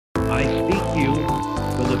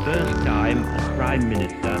the first time a Prime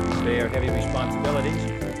Minister. Bear heavy responsibilities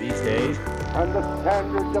these days. And the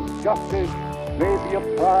standards of justice may be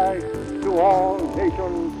applied to all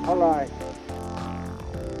nations alike.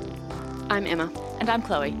 I'm Emma. And I'm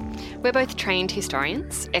Chloe. We're both trained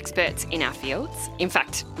historians, experts in our fields. In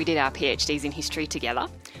fact, we did our PhDs in history together.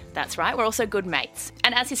 That's right, we're also good mates.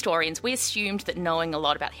 And as historians, we assumed that knowing a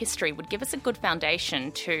lot about history would give us a good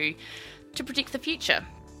foundation to predict the future.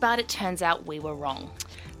 But it turns out we were wrong.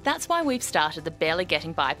 That's why we've started the Barely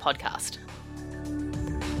Getting By podcast.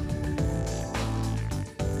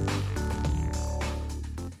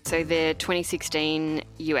 So the 2016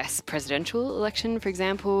 US presidential election, for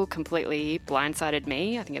example, completely blindsided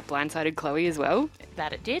me. I think it blindsided Chloe as well.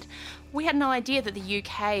 That it did. We had no idea that the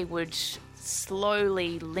UK would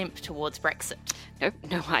slowly limp towards Brexit. Nope,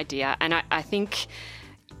 no idea. And I think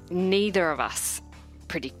neither of us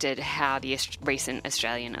predicted how the recent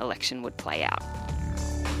Australian election would play out.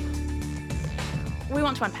 We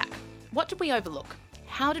want to unpack. What did we overlook?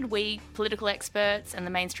 How did we, political experts and the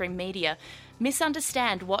mainstream media,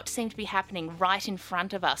 misunderstand what seemed to be happening right in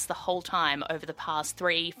front of us the whole time over the past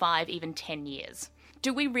 3, 5, even 10 years?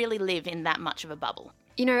 Do we really live in that much of a bubble?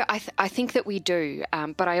 You know, I think that we do,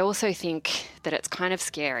 but I also think that it's kind of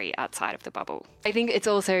scary outside of the bubble. I think it's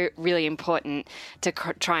also really important to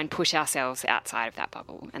try and push ourselves outside of that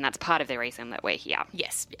bubble, and that's part of the reason that we're here.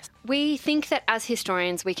 Yes. We think that as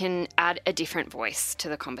historians we can add a different voice to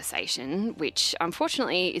the conversation, which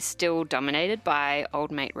unfortunately is still dominated by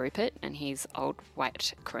old mate Rupert and his old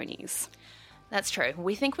white cronies. That's true.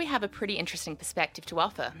 We think we have a pretty interesting perspective to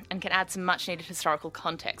offer and can add some much-needed historical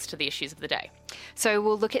context to the issues of the day. So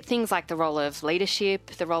we'll look at things like the role of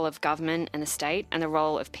leadership, the role of government and the state, and the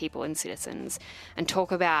role of people and citizens, and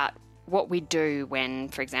talk about what we do when,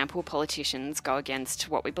 for example, politicians go against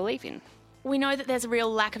what we believe in. We know that there's a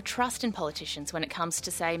real lack of trust in politicians when it comes to,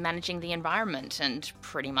 say, managing the environment and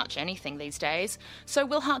pretty much anything these days. So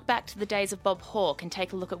we'll hark back to the days of Bob Hawke and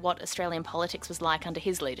take a look at what Australian politics was like under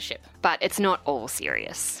his leadership. But it's not all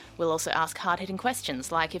serious. We'll also ask hard-hitting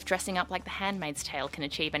questions, like if dressing up like the Handmaid's Tale can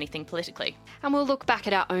achieve anything politically. And we'll look back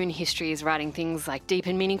at our own histories, writing things like deep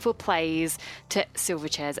and meaningful plays to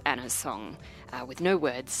Silverchair's Anna's Song, with no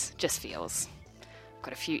words, just feels.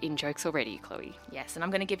 Got a few in-jokes already, Chloe. Yes, and I'm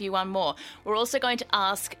going to give you one more. We're also going to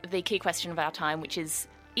ask the key question of our time, which is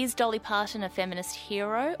Dolly Parton a feminist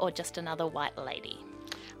hero or just another white lady?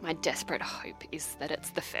 My desperate hope is that it's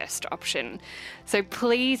the first option. So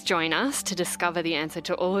please join us to discover the answer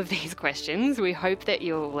to all of these questions. We hope that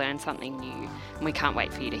you'll learn something new, and we can't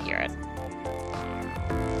wait for you to hear it.